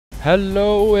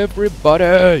Hello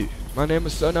everybody! My name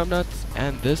is Nuts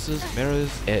and this is Mirror's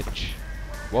Edge.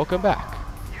 Welcome back.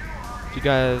 If you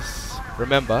guys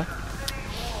remember,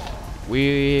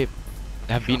 we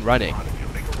have been running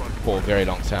for a very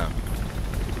long time.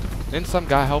 Then some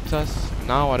guy helped us.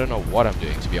 Now I don't know what I'm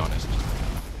doing, to be honest.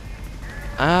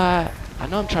 I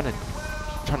know I'm trying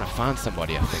to find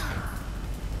somebody, I think.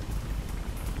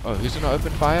 Oh, who's gonna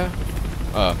open fire?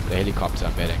 Oh, the helicopter,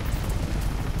 I'm betting.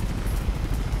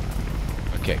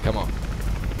 Okay, come on.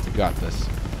 We got this.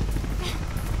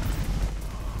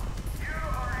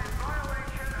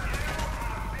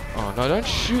 Oh no, don't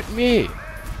shoot me!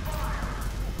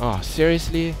 Oh,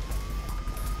 seriously?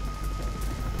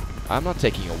 I'm not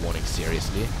taking your warning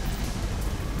seriously.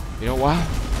 You know why?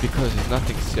 Because there's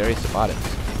nothing serious about it.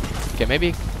 Okay,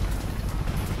 maybe...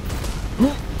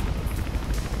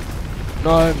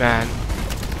 No, man.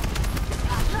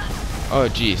 Oh,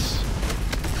 jeez.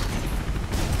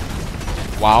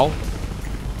 Wow.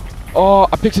 Oh,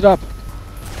 I picked it up.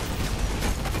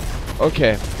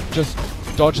 Okay, just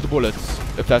dodge the bullets,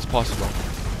 if that's possible.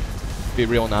 Be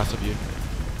real nice of you.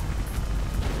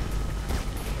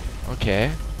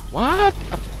 Okay. What?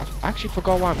 I actually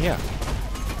forgot why I'm here.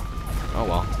 Oh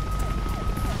well.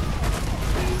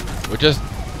 We're just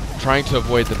trying to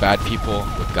avoid the bad people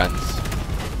with guns.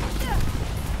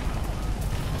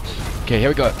 Okay, here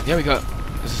we go. Here we go.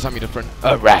 This is something different.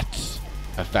 A rat.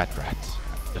 A fat rat.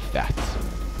 The fat.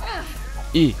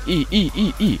 E.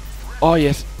 Oh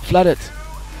yes. Flood it.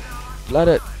 Flood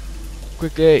it.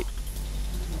 Quickly.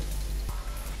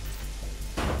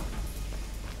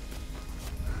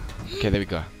 Okay, there we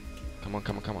go. Come on,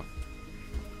 come on, come on.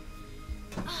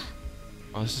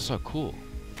 Oh, this is so cool.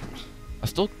 I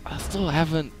still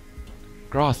haven't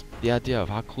grasped the idea of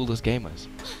how cool this game is.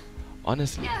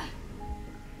 Honestly. I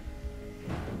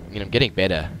mean, I'm getting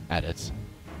better at it.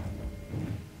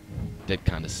 Did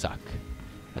kind of suck.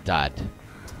 I died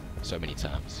so many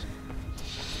times.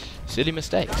 Silly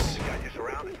mistakes.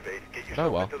 Oh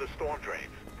well.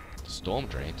 Storm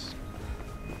drains?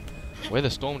 Where are the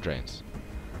storm drains?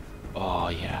 Oh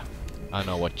yeah. I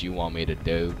know what you want me to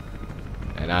do.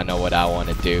 And I know what I want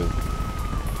to do.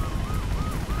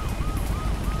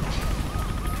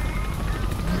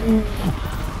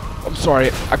 I'm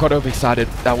sorry, I got overexcited.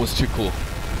 That was too cool.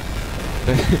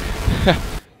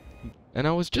 And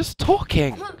I was just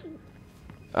talking.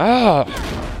 Ah.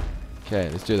 Okay,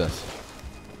 let's do this.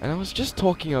 And I was just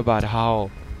talking about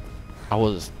how I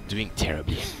was doing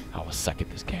terribly. I was suck at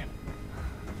this game.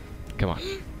 Come on.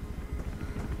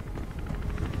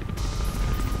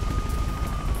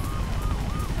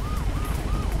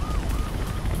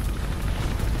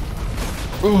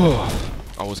 Ooh,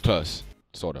 I was close,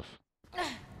 sort of.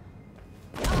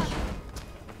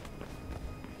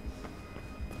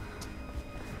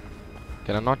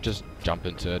 Can I not just jump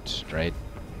into it straight?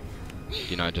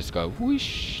 You know, just go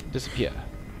whoosh, disappear.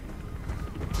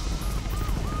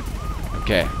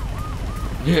 Okay.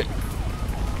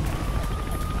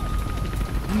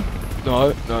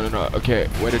 No. Okay,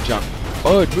 where to jump?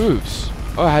 Oh, it moves.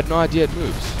 Oh, I had no idea it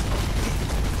moves.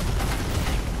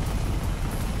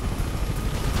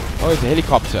 Oh, it's a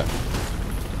helicopter.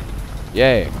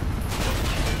 Yay.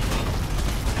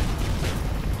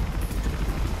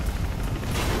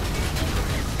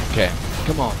 Okay,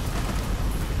 come on.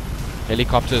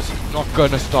 Helicopter's not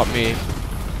gonna stop me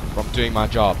from doing my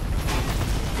job.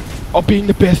 Of being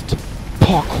the best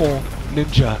parkour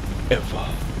ninja ever.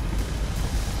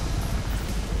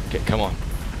 Okay, come on.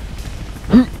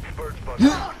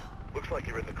 Looks like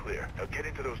you're in the clear. Now get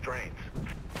into those drains.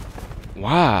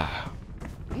 Wow.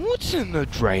 What's in the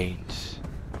drains?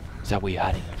 Is that where you're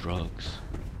hiding your drugs?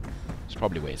 It's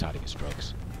probably where he's hiding his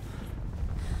drugs.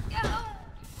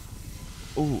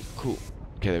 Ooh, cool.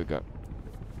 Okay, there we go.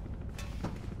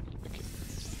 Okay.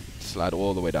 Slide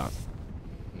all the way down.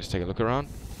 Just take a look around.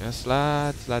 Yeah,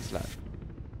 slide.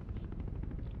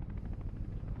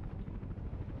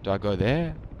 Do I go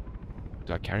there?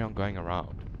 Do I carry on going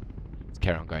around? Let's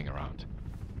carry on going around.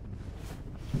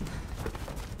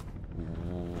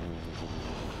 Ooh.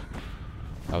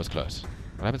 That was close.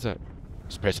 What happens to...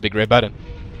 Just press the big red button.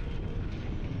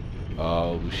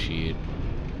 Oh shit.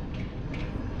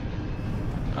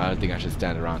 I don't think I should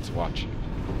stand around to watch.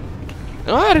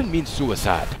 No, I didn't mean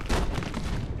suicide.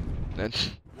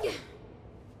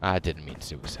 I didn't mean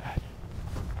suicide.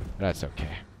 That's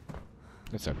okay.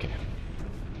 It's okay.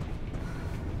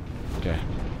 Okay.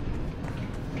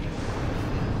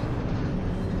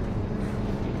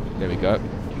 There we go.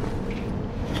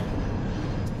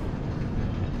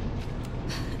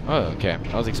 Oh, okay.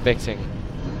 I was expecting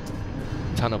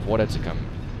a ton of water to come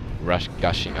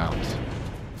gushing out.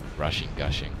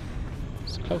 Gushing.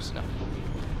 It's close enough.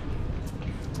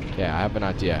 Okay, I have an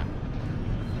idea.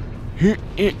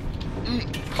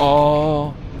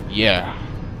 Oh, yeah.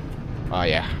 Oh,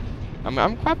 yeah.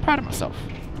 I'm quite proud of myself.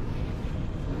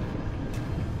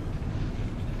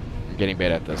 I'm getting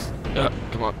better at this.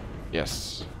 Come on.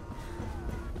 Yes.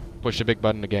 Push the big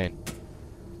button again.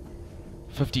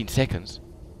 15 seconds.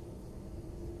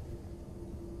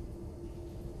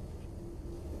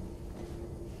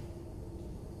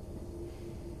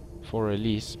 For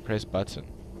release, press button.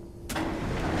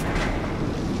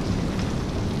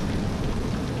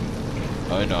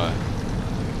 Oh no.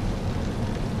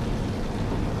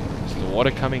 Is the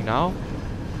water coming now?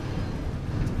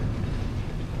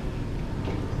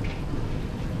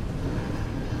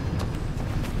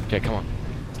 Okay, come on.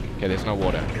 Okay, there's no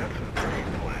water. Got some train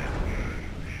plan.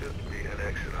 Should be an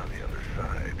exit on the other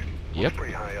side. Yep. Looks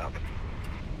pretty high up.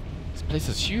 This place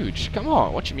is huge. Come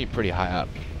on, what you mean pretty high up?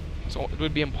 So it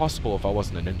would be impossible if I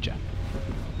wasn't a ninja.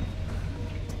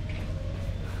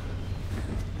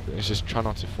 Let's just try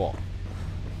not to fall.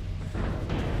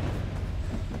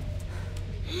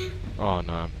 Oh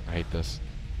no, I hate this.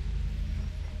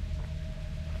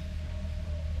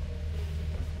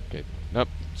 Okay, nope,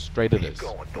 straight it is. Keep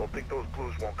going. Don't think those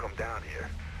blues won't come down here.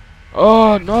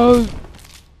 Oh no!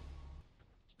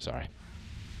 Sorry.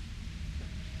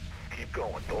 Keep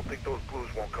going. Don't think those blues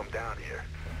won't come down here.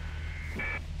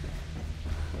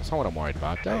 That's not what I'm worried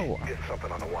about, though. Hey, get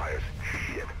something on the wires.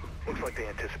 Shit. Looks like they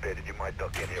anticipated you might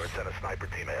duck in here and send a sniper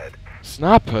team ahead.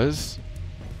 Snipers?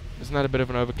 Isn't that a bit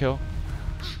of an overkill?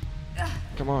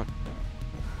 Come on.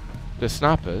 The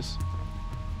snipers?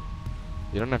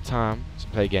 You don't have time to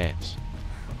play games.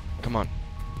 Come on.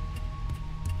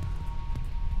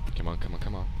 Come on, come on,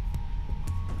 come on.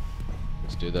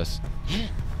 Let's do this.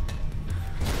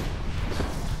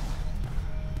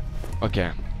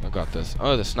 Okay, I got this.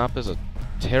 Oh, the snipers are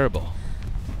terrible.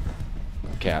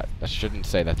 Okay, I shouldn't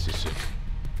say that too soon.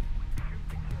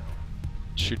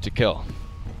 Shoot to kill.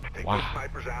 Take Wow. those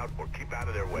snipers out or keep out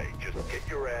of their way. Just get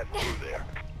your ass through there.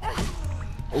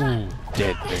 Ooh,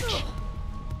 dead bitch.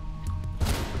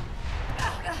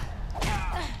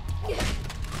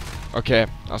 Okay,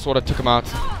 I sort of took him out.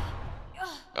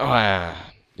 Oh, yeah.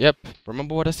 Yep,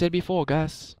 remember what I said before,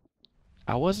 guys.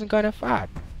 I wasn't gonna fight.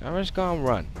 I was gonna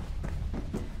run.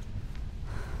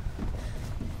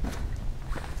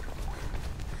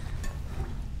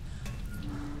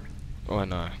 Oh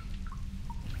no.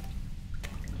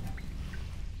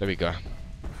 There we go.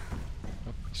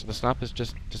 So the sniper's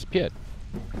just disappeared.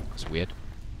 That's weird.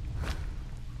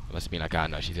 It must be like, ah,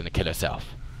 no, she's gonna kill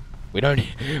herself. We don't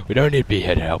need to be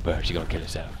here to help her. She's gonna kill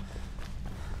herself.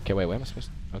 Okay, wait, where am I supposed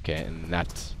to? Okay, in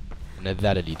that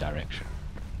direction.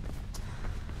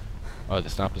 Oh, the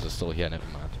snipers are still here. Never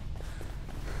mind.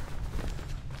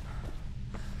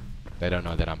 They don't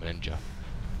know that I'm a ninja.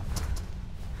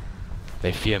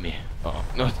 They fear me. Oh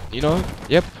no, you know?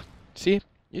 Yep. See?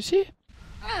 You see?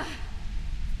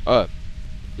 Oh,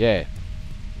 yeah.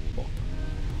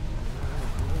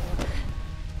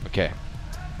 Okay.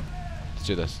 Let's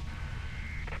do this.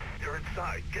 You're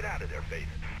inside. Get out of there, Faith.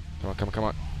 Come on, come on, come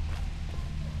on.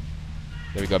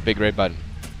 There we go, big red button.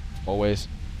 Always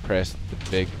press the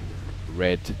big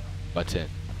red button.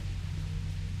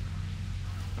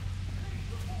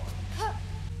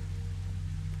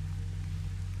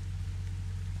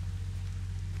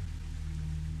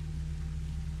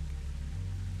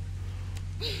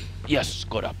 Yes,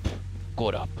 got up.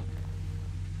 Got up.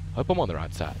 Hope I'm on the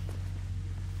right side.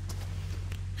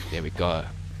 There we go.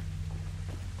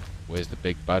 Where's the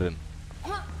big button?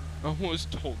 I was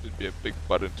told there'd be a big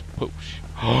button to push.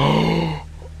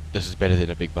 This is better than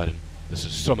a big button. This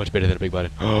is so much better than a big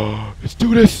button. Let's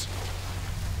do this!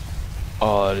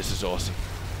 Oh, this is awesome.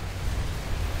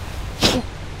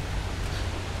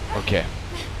 Okay.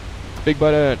 Big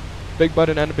button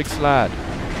and a big slide.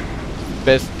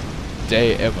 Best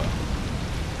day ever.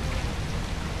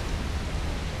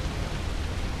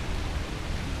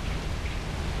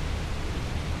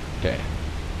 Okay.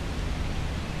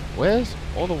 Where's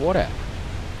all the water?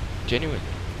 Genuine.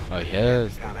 Oh,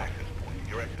 here's. Down access point.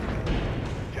 Your exit.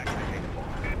 JackKnife ain't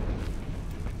far.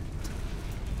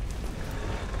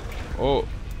 Oh.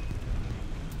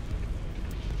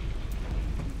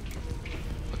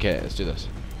 Okay, let's do this.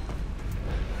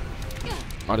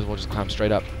 Might as well just climb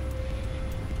straight up.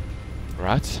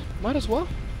 Right? Might as well.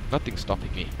 Nothing's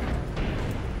stopping me.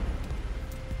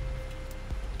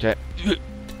 Okay.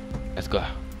 Let's go.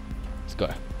 Let's go.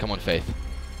 Come on, Faith.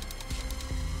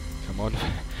 Come on.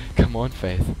 Come on,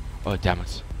 Faith. Oh, damn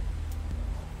it.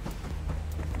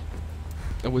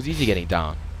 It was easy getting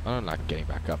down. I don't like getting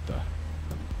back up, though.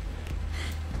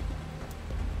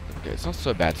 Okay, it's not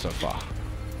so bad so far.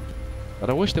 But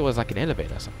I wish there was like an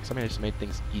elevator or something. Something that just made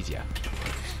things easier.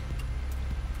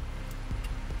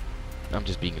 I'm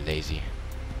just being lazy.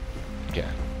 Okay.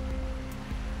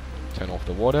 Turn off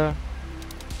the water.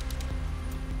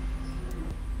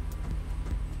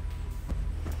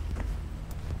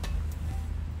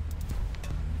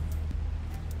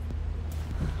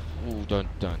 Ooh,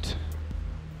 don't.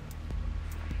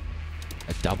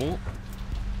 A double?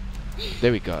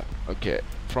 There we go. Okay.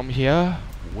 From here,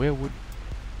 where would...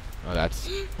 Oh, that's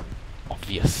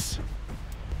obvious.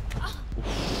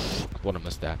 Oof, I thought I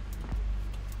missed that.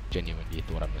 Genuinely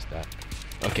thought I missed that.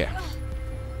 Okay.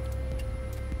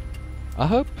 I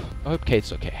hope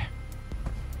Kate's okay.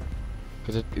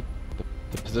 Because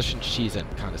the position she's in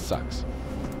kind of sucks.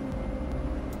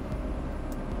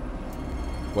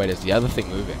 Wait, is the other thing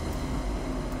moving?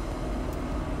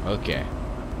 Okay.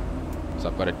 So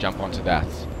I've got to jump onto that.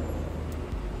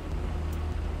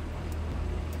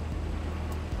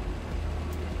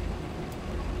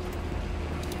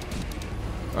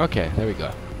 Okay, there we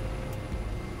go.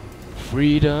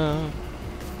 Freedom.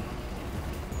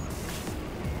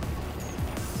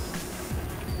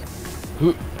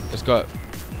 Let's go.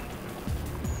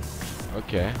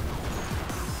 Okay.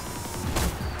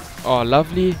 Oh,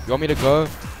 lovely. You want me to go?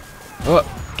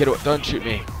 Oh, get away. Don't shoot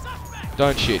me.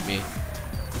 Don't shoot me.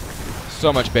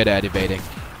 So much better at evading.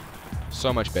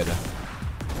 So much better.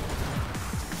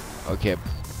 Okay,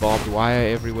 barbed wire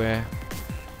everywhere.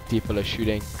 People are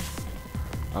shooting.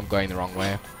 I'm going the wrong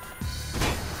way.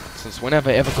 Since when have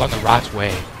I ever gone the right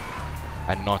way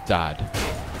and not died?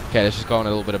 Okay, let's just go on a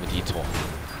little bit of a detour.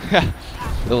 A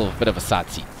little bit of a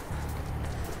sightsee.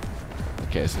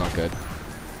 Okay, it's not good.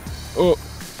 Oh,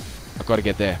 I've got to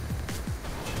get there.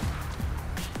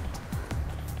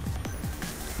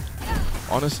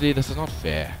 Honestly, this is not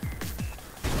fair.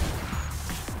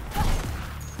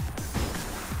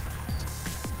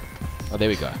 Oh, there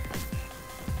we go.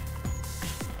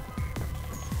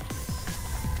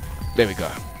 There we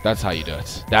go. That's how you do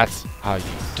it. That's how you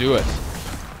do it.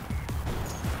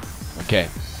 Okay.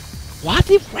 Why are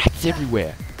there rats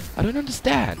everywhere? I don't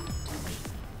understand.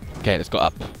 Okay, let's go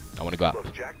up. I want to go up.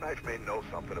 Look, JackKnife may know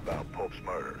something about Pope's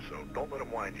murder, so don't let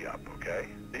him wind you up, okay?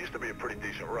 He used to be a pretty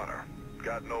decent runner.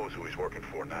 God knows who he's working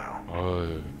for now. Oh,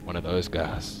 one of those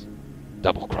guys.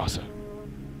 Double crosser.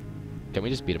 Can we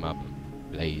just beat him up?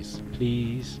 Please.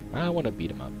 Please. I want to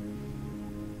beat him up.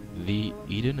 The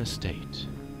Eden Estate.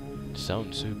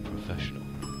 Sounds so professional.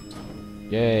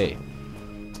 Yay.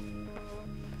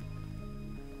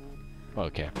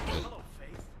 Okay.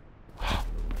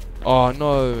 Oh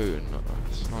no, no,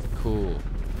 it's not cool.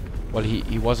 Well,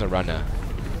 he was a runner.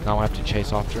 Now I have to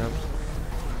chase after him.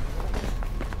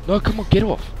 No, come on, get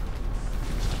off.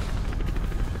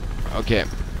 Okay,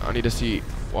 I need to see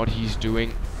what he's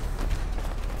doing.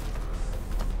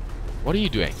 What are you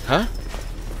doing, huh?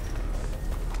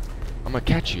 I'm gonna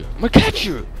catch you. I'm gonna catch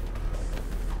you!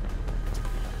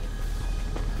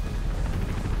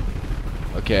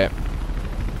 Okay.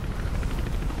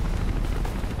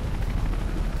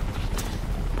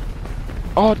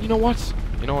 Oh, you know what?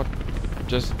 You know what?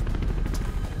 Just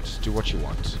do what you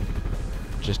want.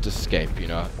 Just escape, you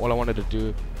know. All I wanted to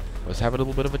do was have a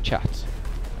little bit of a chat.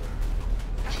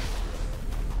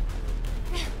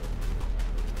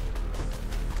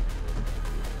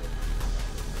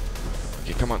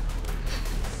 Okay, come on.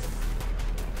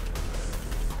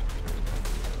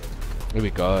 Here we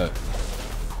go.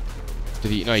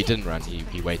 Did he? No, he didn't run.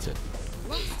 He waited.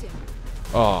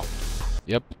 Oh,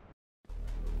 yep.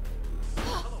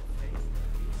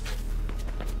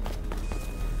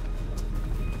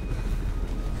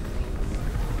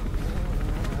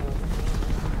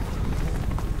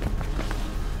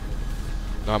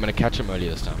 No, I'm gonna catch him early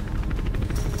this time.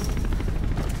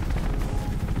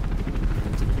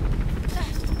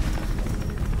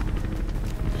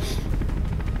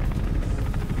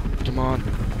 Come on.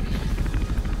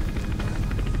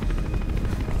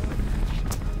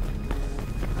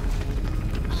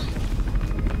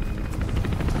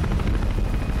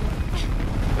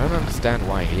 I don't understand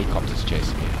why helicopters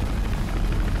chasing me.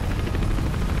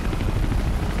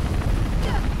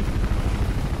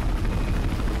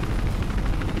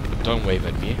 Don't wave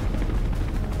at me.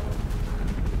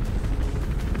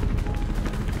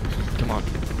 Come on.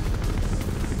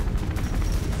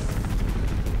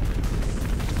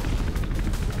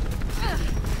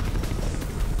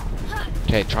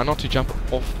 Okay, try not to jump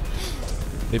off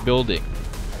the building.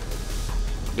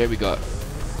 There we go.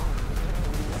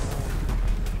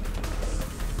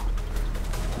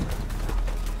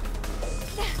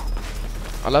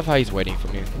 I love how he's waiting for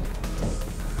me.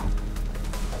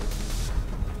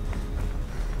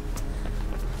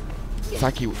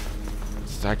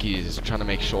 Saki is trying to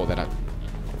make sure that I...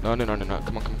 No.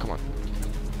 Come on.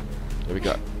 There we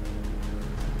go.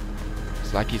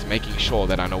 Saki's making sure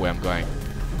that I know where I'm going.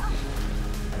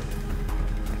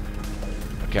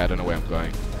 Okay, I don't know where I'm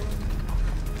going.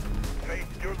 Hey,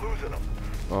 you're losing them.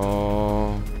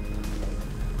 Oh...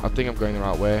 I think I'm going the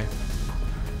right way.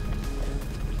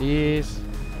 Please.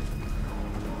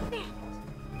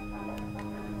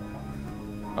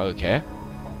 Okay.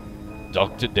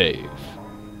 Dr. Dave.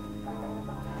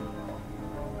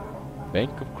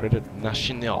 Bank of Credit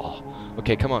National.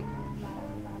 Okay, come on.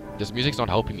 This music's not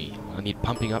helping me. I need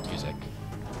pumping up music.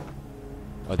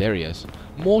 Oh, there he is.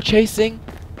 More chasing?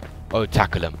 Oh,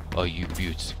 tackle him. Oh, you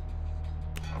beaut.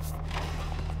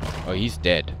 Oh, he's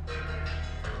dead.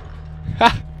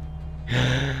 Ha!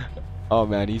 Oh,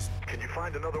 man, he's... Can you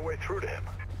find another way through to him?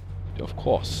 Of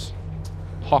course.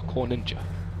 Parkour ninja.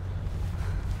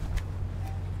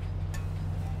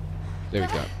 There we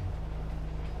go.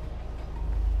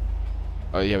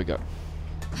 Oh, here we go.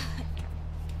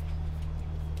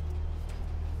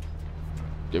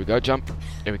 There we go, jump.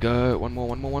 There we go. One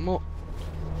more.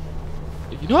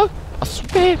 You know, I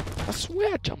swear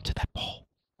I jumped to that pole.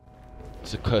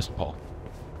 It's a cursed pole.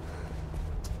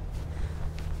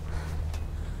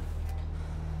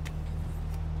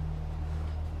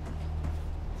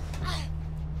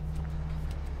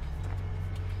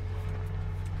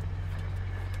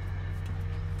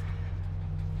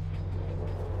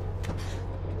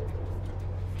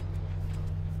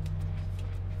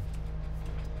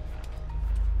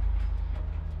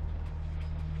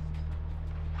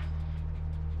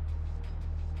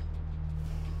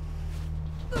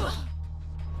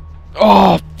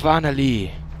 Oh,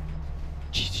 finally!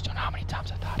 Jeez, you don't know how many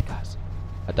times I died, guys.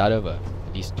 I died over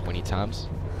at least 20 times.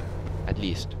 At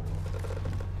least.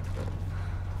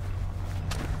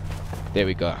 There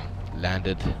we go.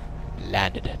 Landed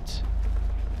it.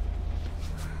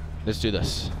 Let's do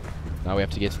this. Now we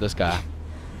have to get to this guy.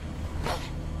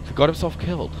 He got himself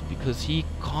killed because he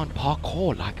can't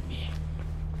parkour like me.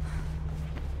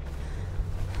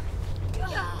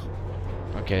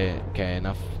 Okay,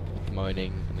 enough with the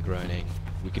moaning and the groaning.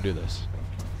 We can do this.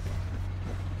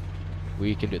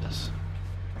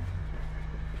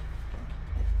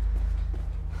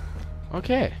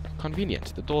 Okay,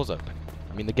 convenient. The door's open.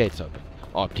 I mean, the gate's open.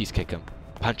 Oh, please kick him.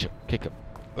 Punch him. Kick him.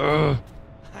 Ugh.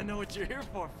 I know what you're here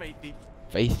for, Faithy.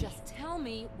 Faithy. Just tell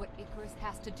me what Icarus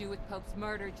has to do with Pope's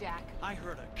murder, Jack. I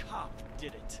heard a cop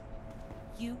did it.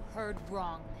 You heard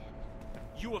wrong, then.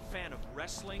 You a fan of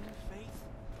wrestling, Faith?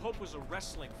 Pope was a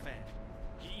wrestling fan.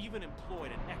 He even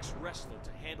employed an ex-wrestler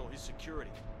to handle his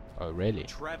security. Oh, really?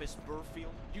 Travis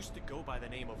Burfield used to go by the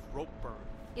name of Ropeburn.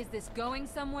 Is this going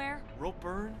somewhere?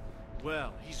 Ropeburn?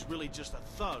 Well, he's really just a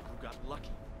thug who got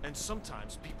lucky. And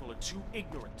sometimes people are too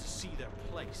ignorant to see their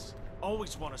place.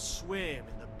 Always want to swim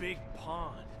in the big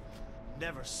pond.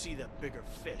 Never see the bigger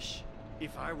fish.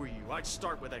 If I were you, I'd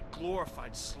start with that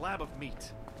glorified slab of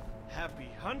meat. Happy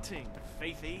hunting,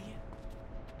 Faithy.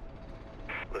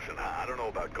 Listen, I don't know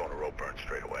about going to Ropeburn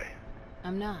straight away.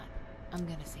 I'm not. I'm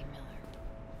gonna see Miller.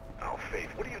 Oh, Faith,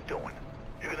 what are you doing?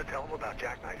 You gonna tell him about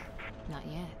JackKnife? Not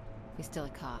yet. He's still a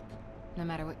cop. No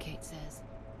matter what Kate says.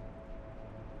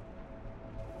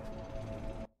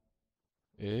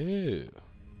 Ew.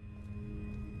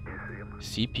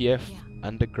 CPF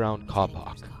underground car Getting in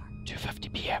park. his car.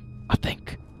 2:50 p.m. I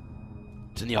think.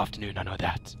 It's in the afternoon, I know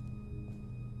that.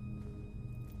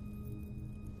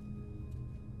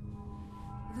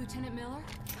 Lieutenant Miller?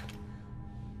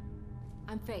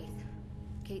 I'm Faith.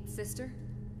 Kate's sister?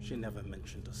 She never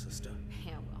mentioned a sister.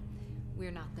 Yeah, well,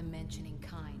 we're not the mentioning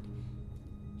kind.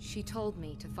 She told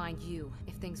me to find you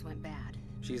if things went bad.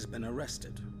 She's been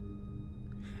arrested.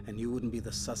 And you wouldn't be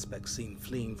the suspect seen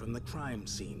fleeing from the crime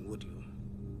scene, would you?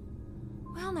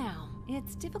 Well now,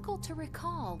 it's difficult to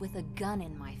recall with a gun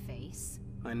in my face.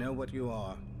 I know what you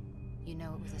are. You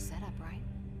know it was a setup, right?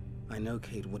 I know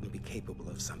Kate wouldn't be capable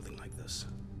of something like this.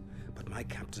 But my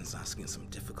captain's asking some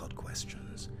difficult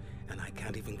questions, and I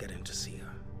can't even get in to see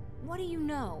her. What do you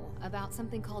know about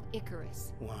something called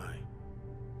Icarus? Why?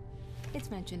 It's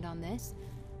mentioned on this.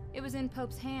 It was in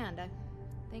Pope's hand. I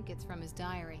think it's from his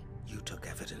diary. You took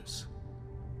evidence.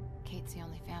 Kate's the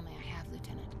only family I have,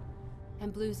 Lieutenant.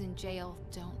 And blues in jail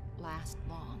don't last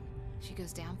long. She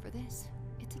goes down for this,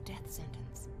 it's a death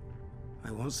sentence.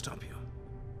 I won't stop you.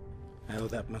 I owe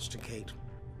that much to Kate.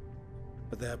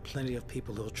 But there are plenty of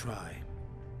people who'll try.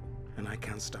 And I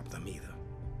can't stop them either.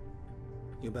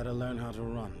 You better learn how to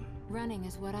run. Running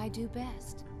is what I do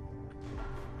best.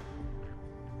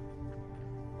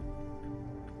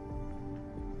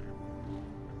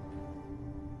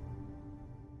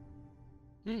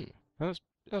 That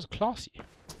was classy.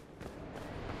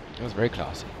 It was very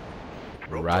classy.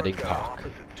 Rope Riding Burn's got an Park,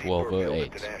 office at 12:08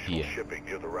 International p.m. Shipping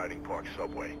near the Riding Park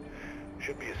subway.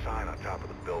 Should be a sign on top of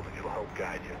the building. It'll help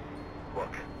guide you.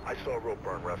 Look, I saw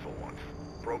Ropeburn wrestle once.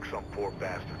 Broke some poor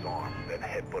bastard's arm, then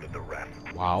headbutted the ref.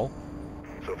 Wow.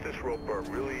 So if this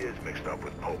Ropeburn really is mixed up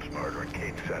with Pope's murder and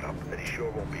Kate's setup, then he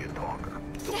sure won't be a talker.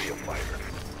 He'll be a fighter.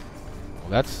 Well,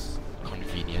 that's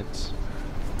convenient.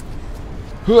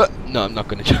 Huh. No, I'm not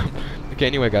gonna jump. Okay,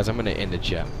 anyway, guys, I'm gonna end the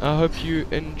chat. I hope you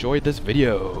enjoyed this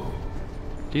video.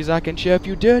 Please like and share if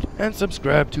you did, and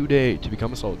subscribe today to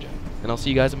become a soldier. And I'll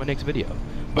see you guys in my next video.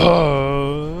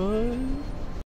 Bye.